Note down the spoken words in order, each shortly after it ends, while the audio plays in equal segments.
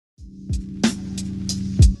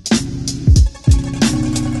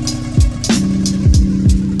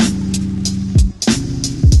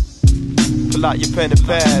Pull out your pen and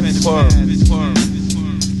pad.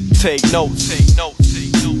 Take notes.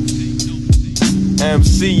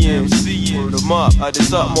 MCing, word them up, at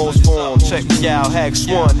its utmost form. Check me out, Hex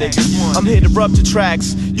One, nigga. I'm here to rub the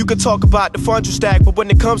tracks. You can talk about the funds you stack, but when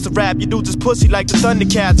it comes to rap, you do this pussy like the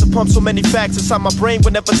Thundercats. I pump so many facts inside my brain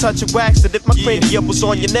whenever touch it wax, that if my cranium was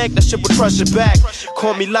on your neck, that shit would crush it back.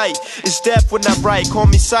 Call me light, it's death when I write. Call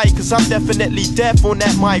me sight, cause I'm definitely deaf on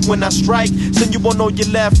that mic when I strike. Then you won't know your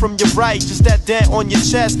left from your right. Just that dent on your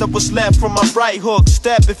chest that was left from my right hook.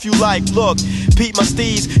 Step if you like, look, beat my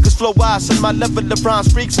steeds, cause flow wise and my level of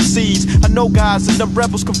rhymes freaks and seeds. I know guys and them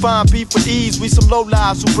rebels can find beef with ease. We some low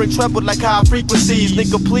lives who bring treble like high frequencies.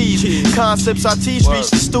 Nigga please, concepts I teach reach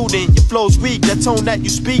the student. Your flow's weak, that tone that you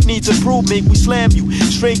speak needs improvement. We slam you,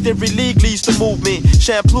 strength every league leads to movement.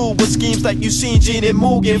 Shampoo with schemes like you seen Gene and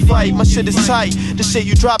Mugen fight. My shit is tight, the shit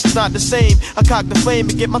you drop is not the same. I cock the flame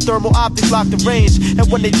and get my thermal optics locked in range.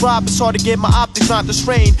 And when they drop, it's hard to get my optics not to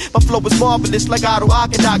strain. My flow is marvelous like Otto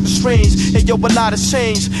Ock and Dr. Strange. And yo, a lot has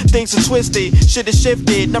changed, things are twisted, shit is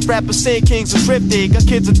shifted. Now rappers say kings are drifted, got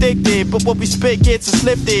kids addicted, but what we spit gets us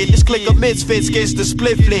lifted. This clique of misfits gets the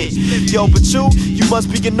split lit. Yo, but you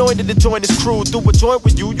must be anointed to join this crew. Do a joint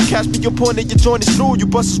with you, you catch me your point and your joint is through. You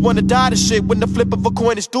busters wanna die to shit when the flip of a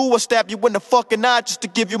coin is due. I stab you in the fucking eye just to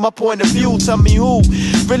give you my point of view. Tell me who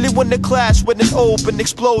really wanna clash when it's open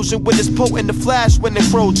explosion, when it's potent the flash when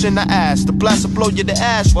encroaching. I ask the blast will blow you to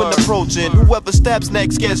ash when approaching. Whoever steps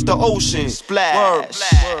next gets the ocean splash.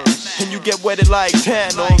 And you get wetted like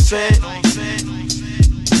that, know what I'm saying?